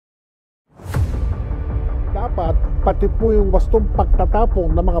dapat pati po yung wastong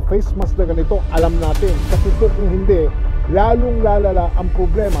pagtatapong ng mga face mask na ganito alam natin. Kasi po kung hindi, lalong lalala ang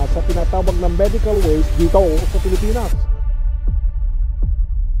problema sa tinatawag na medical waste dito sa Pilipinas.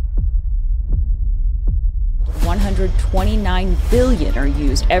 129 billion are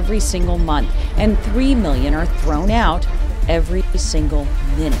used every single month, and 3 million are thrown out every single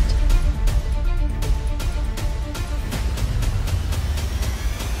minute.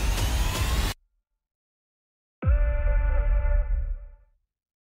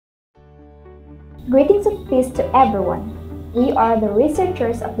 Greetings of peace to everyone. We are the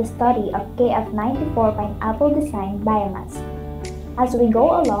researchers of the study of KF94 pineapple design biomask. As we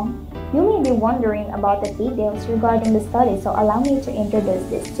go along, you may be wondering about the details regarding the study, so allow me to introduce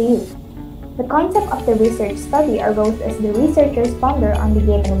this to you. The concept of the research study arose as the researchers ponder on the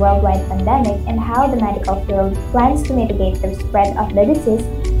given worldwide pandemic and how the medical field plans to mitigate the spread of the disease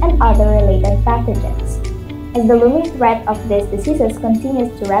and other related pathogens. As the looming threat of these diseases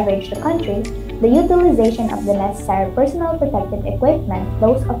continues to ravage the country, the utilization of the necessary personal protective equipment,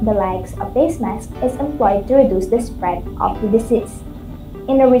 those of the likes of face masks, is employed to reduce the spread of the disease.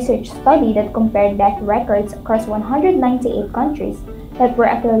 In a research study that compared death records across 198 countries that were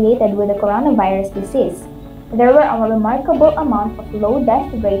affiliated with the coronavirus disease, there were a remarkable amount of low death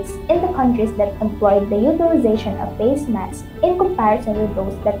rates in the countries that employed the utilization of face masks in comparison with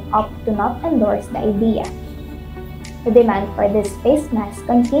those that opt to not endorse the idea. The demand for these face masks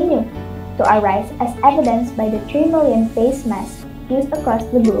continued to arise as evidenced by the 3 million face masks used across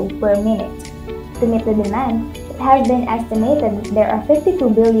the globe per minute. To meet the demand, it has been estimated that there are 52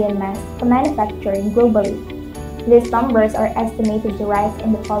 billion masks manufactured globally. These numbers are estimated to rise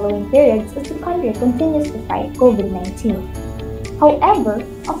in the following periods as the country continues to fight COVID-19. However,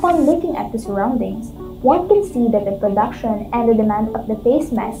 upon looking at the surroundings, one can see that the production and the demand of the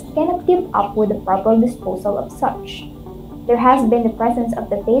face mask cannot keep up with the proper disposal of such. There has been the presence of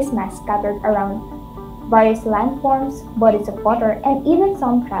the face mask scattered around various landforms, bodies of water, and even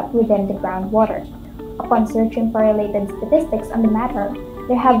some trapped within the groundwater. Upon searching for related statistics on the matter,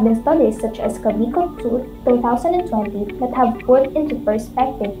 there have been studies such as KF94 2020 that have put into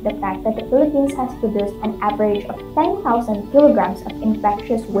perspective the fact that the Philippines has produced an average of 10,000 kilograms of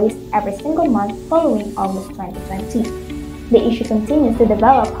infectious waste every single month following August 2020. The issue continues to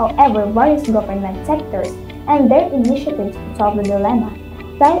develop, however, various government sectors and their initiatives to solve the dilemma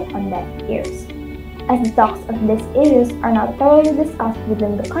fell on deaf ears. As the talks of these issues are not thoroughly discussed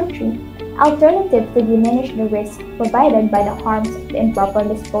within the country, alternatives to diminish the risk provided by the harms of the improper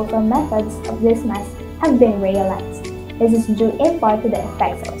disposal methods of these masks have been realized. This is due in part to the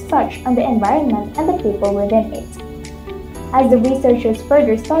effects of such on the environment and the people within it. As the researchers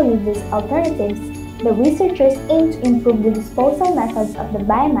further study these alternatives, the researchers aim to improve the disposal methods of the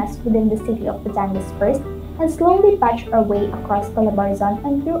biomass within the city of Batangas first and slowly patch our way across Calabarzon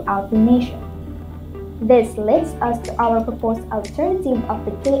and throughout the nation. This leads us to our proposed alternative of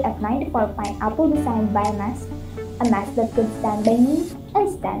the KF94 pineapple design biomask, a mask that could stand by me and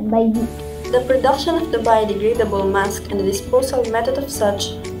stand by you. The production of the biodegradable mask and the disposal method of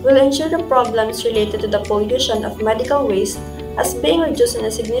such will ensure the problems related to the pollution of medical waste as being reduced in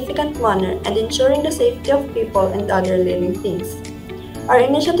a significant manner and ensuring the safety of people and other living things. Our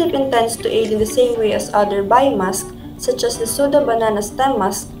initiative intends to aid in the same way as other biomasks, such as the Pseudo Banana Stem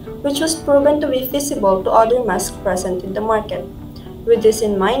Mask, which was proven to be feasible to other masks present in the market. With this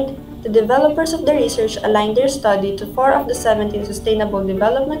in mind, the developers of the research aligned their study to 4 of the 17 Sustainable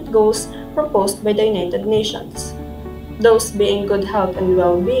Development Goals proposed by the United Nations. Those being good health and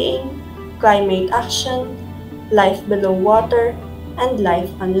well-being, climate action, life below water, and life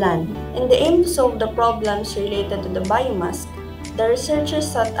on land. In the aim to solve the problems related to the biomask, the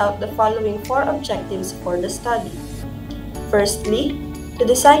researchers set out the following 4 objectives for the study. Firstly, to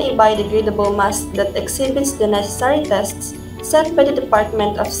design a biodegradable mask that exhibits the necessary tests set by the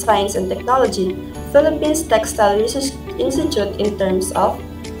Department of Science and Technology, Philippines Textile Research Institute in terms of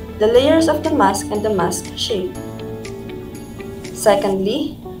the layers of the mask and the mask shape.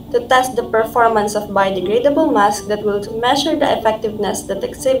 Secondly, to test the performance of biodegradable mask that will measure the effectiveness that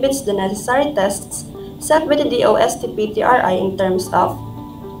exhibits the necessary tests set by the DOST-PTRI in terms of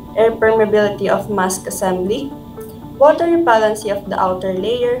air permeability of mask assembly, water repellency of the outer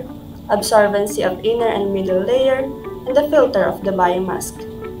layer, absorbency of inner and middle layer, and the filter of the biomask.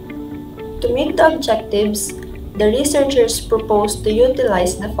 To meet the objectives, the researchers proposed to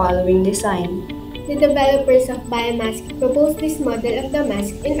utilize the following design. The developers of BioMask proposed this model of the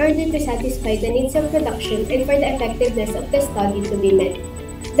mask in order to satisfy the needs of production and for the effectiveness of the study to be met.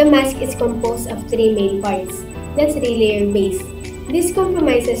 The mask is composed of 3 main parts. The 3-layer base. This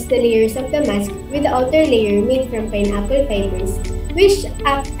compromises the layers of the mask with the outer layer made from pineapple fibers, which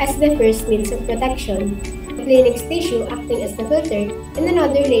act as the first means of protection, the Kleenex tissue acting as the filter, and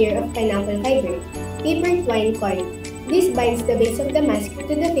another layer of pineapple fiber, paper twine cord. This binds the base of the mask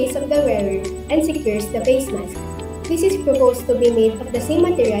to the face of the wearer and secures the face mask. This is proposed to be made of the same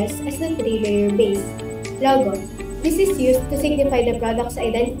materials as the three-layer base. Logo. This is used to signify the product's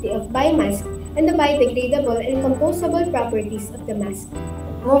identity of BioMask and the biodegradable and composable properties of the mask.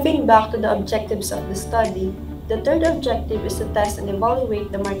 Moving back to the objectives of the study, the third objective is to test and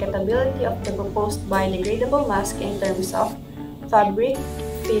evaluate the marketability of the proposed biodegradable mask in terms of fabric,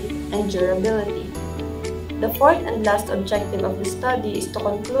 fit, and durability. The fourth and last objective of the study is to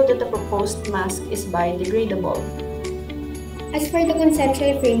conclude that the proposed mask is biodegradable. As for the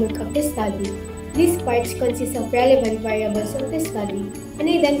conceptual framework of the study, these parts consist of relevant variables of the study and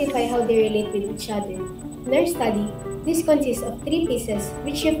identify how they relate with each other. In our study, this consists of three pieces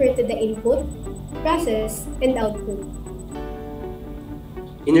which refer to the input, process, and output.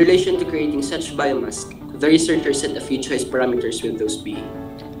 In relation to creating such biomask, the researchers set a few choice parameters with those being: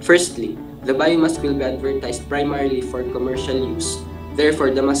 firstly, the biomask will be advertised primarily for commercial use.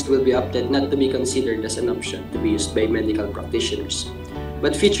 Therefore, the mask will be opted not to be considered as an option to be used by medical practitioners.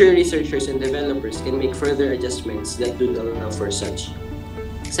 But future researchers and developers can make further adjustments that would allow for such.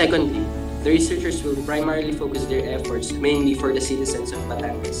 Secondly, the researchers will primarily focus their efforts mainly for the citizens of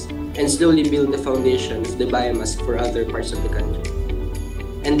Batangas and slowly build the foundation of the biomask for other parts of the country.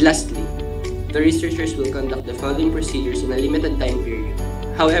 And lastly, the researchers will conduct the following procedures in a limited time period.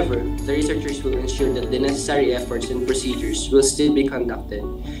 However, the researchers will ensure that the necessary efforts and procedures will still be conducted,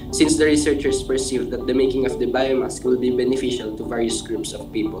 since the researchers perceive that the making of the biomask will be beneficial to various groups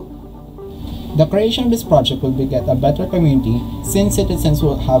of people. The creation of this project will beget a better community, since citizens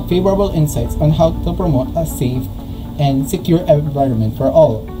will have favorable insights on how to promote a safe and secure environment for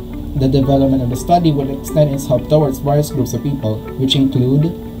all. The development of the study will extend its help towards various groups of people, which include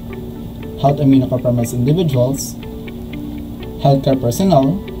health immunocompromised individuals, healthcare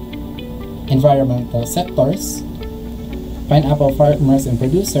personnel, environmental sectors, pineapple farmers and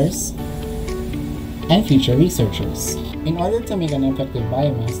producers, and future researchers. In order to make an effective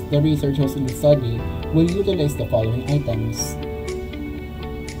biomask, the researchers in the study will utilize the following items.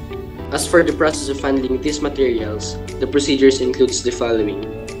 As for the process of handling these materials, the procedures includes the following.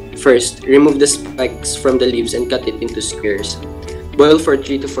 First, remove the spikes from the leaves and cut it into squares. Boil for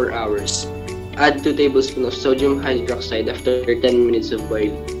 3 to 4 hours. Add 2 tablespoons of sodium hydroxide after 10 minutes of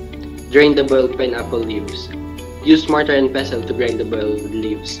boiling. Drain the boiled pineapple leaves. Use mortar and pestle to grind the boiled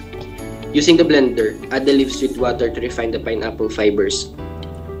leaves. Using the blender, add the leaves with water to refine the pineapple fibers.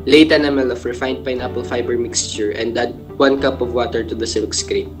 Lay 10 ml of refined pineapple fiber mixture and add 1 cup of water to the silk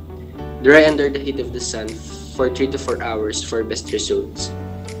scrape. Dry under the heat of the sun for 3 to 4 hours for best results.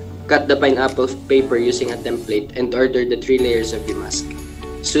 Cut the pineapple paper using a template and order the 3 layers of the mask.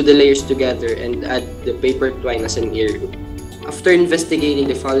 Sew the layers together and add the paper twine as an earloop. After investigating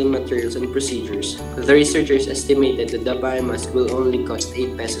the following materials and procedures, the researchers estimated that the biomask will only cost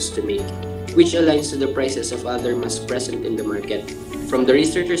 8 pesos to make, which aligns to the prices of other masks present in the market. From the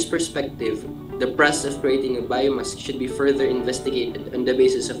researchers' perspective, the process of creating a biomask should be further investigated on the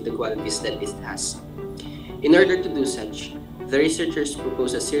basis of the qualities that it has. In order to do such, the researchers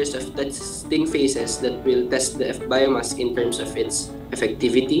propose a series of testing phases that will test the biomask in terms of its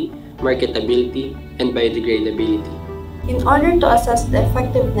effectivity, marketability, and biodegradability. In order to assess the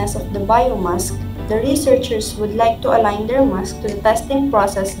effectiveness of the biomask, the researchers would like to align their mask to the testing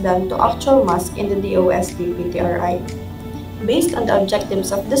process done to actual mask in the DOST-PTRI. Based on the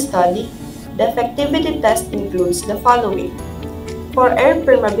objectives of the study, the effectivity test includes the following. For air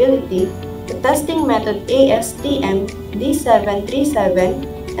permeability, the testing method ASTM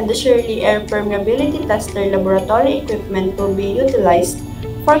D737 and the Shirley Air Permeability Tester laboratory equipment will be utilized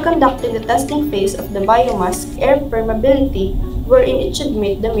for conducting the testing phase of the biomask air permeability, wherein it should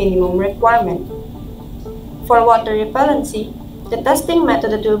meet the minimum requirement. For water repellency, the testing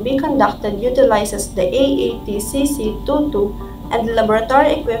method that will be conducted utilizes the AATCC22 and the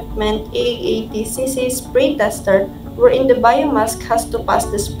laboratory equipment AATCC spray tester, wherein the biomask has to pass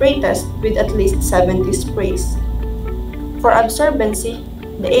the spray test with at least 70 sprays. For absorbency,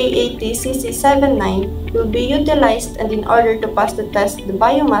 the AATCC79 will be utilized, and in order to pass the test, the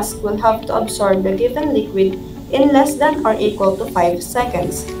biomask will have to absorb the given liquid in less than or equal to 5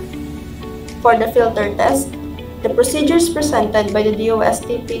 seconds. For the filter test, the procedures presented by the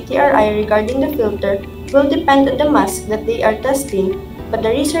DOST-PTRI regarding the filter will depend on the mask that they are testing, but the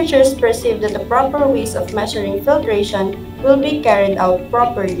researchers perceive that the proper ways of measuring filtration will be carried out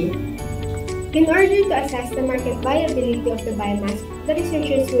properly. In order to assess the market viability of the biomask, the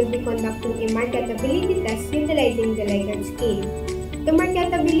researchers will be conducting a marketability test utilizing the Likert scale. The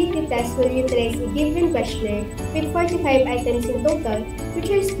marketability test will utilize a given questionnaire with 45 items in total, which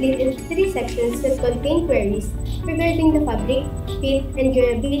are split into 3 sections that contain queries regarding the fabric, fit, and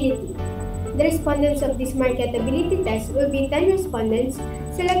durability. The respondents of this marketability test will be 10 respondents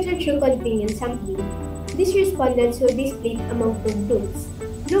selected through continuous sampling. These respondents will be split among 2 groups,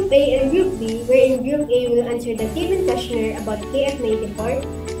 Group A and Group B, wherein Group A will answer the given questionnaire about KF94.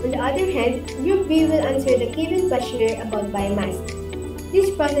 On the other hand, Group B will answer the given questionnaire about BioMasks.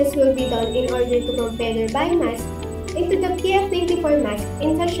 This process will be done in order to compare their biomask into the KF94 mask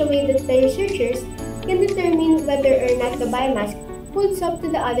in such a way that the researchers can determine whether or not the biomask holds up to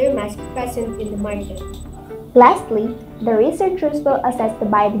the other mask present in the market. Lastly, the researchers will assess the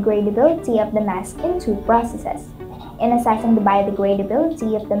biodegradability of the mask in 2 processes. In assessing the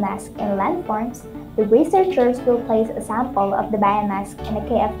biodegradability of the mask in landforms, the researchers will place a sample of the biomask in a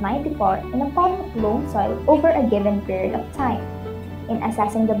KF94 in a pot of loam soil over a given period of time. In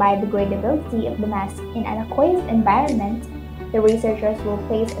assessing the biodegradability of the mask in an aqueous environment, the researchers will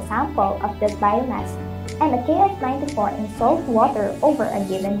place a sample of this biomask and a KF94 in salt water over a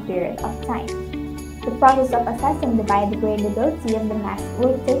given period of time. The process of assessing the biodegradability of the mask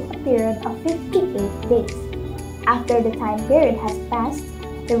will take a period of 58 days. After the time period has passed,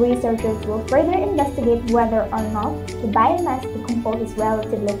 the researchers will further investigate whether or not the biomass decomposes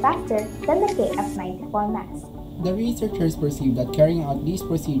relatively faster than the KF94 mask. The researchers perceive that carrying out these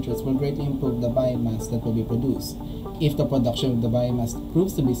procedures will greatly improve the biomass that will be produced. If the production of the biomass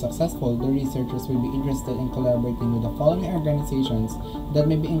proves to be successful, the researchers will be interested in collaborating with the following organizations that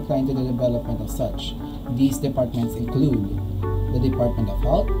may be inclined to the development of such. These departments include the Department of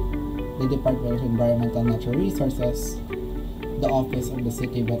Health, the Department of Environmental and Natural Resources, the Office of the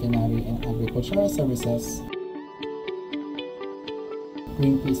City Veterinary and Agricultural Services,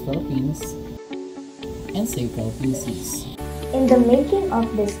 Greenpeace Philippines, and Save Philippine Seas. In the making of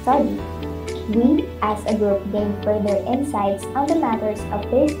this study, we as a group gained further insights on the matters of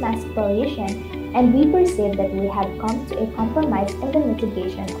face mask pollution, and we perceive that we have come to a compromise in the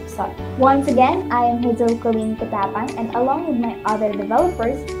mitigation of such. Once again, I am Hazel, Coeleen, Catapang, and along with my other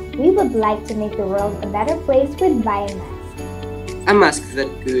developers, we would like to make the world a better place with BioMask. A mask that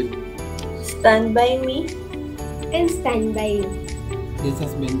could Stand by me. And stand by you. This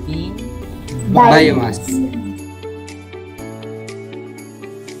has been Team BioMasks.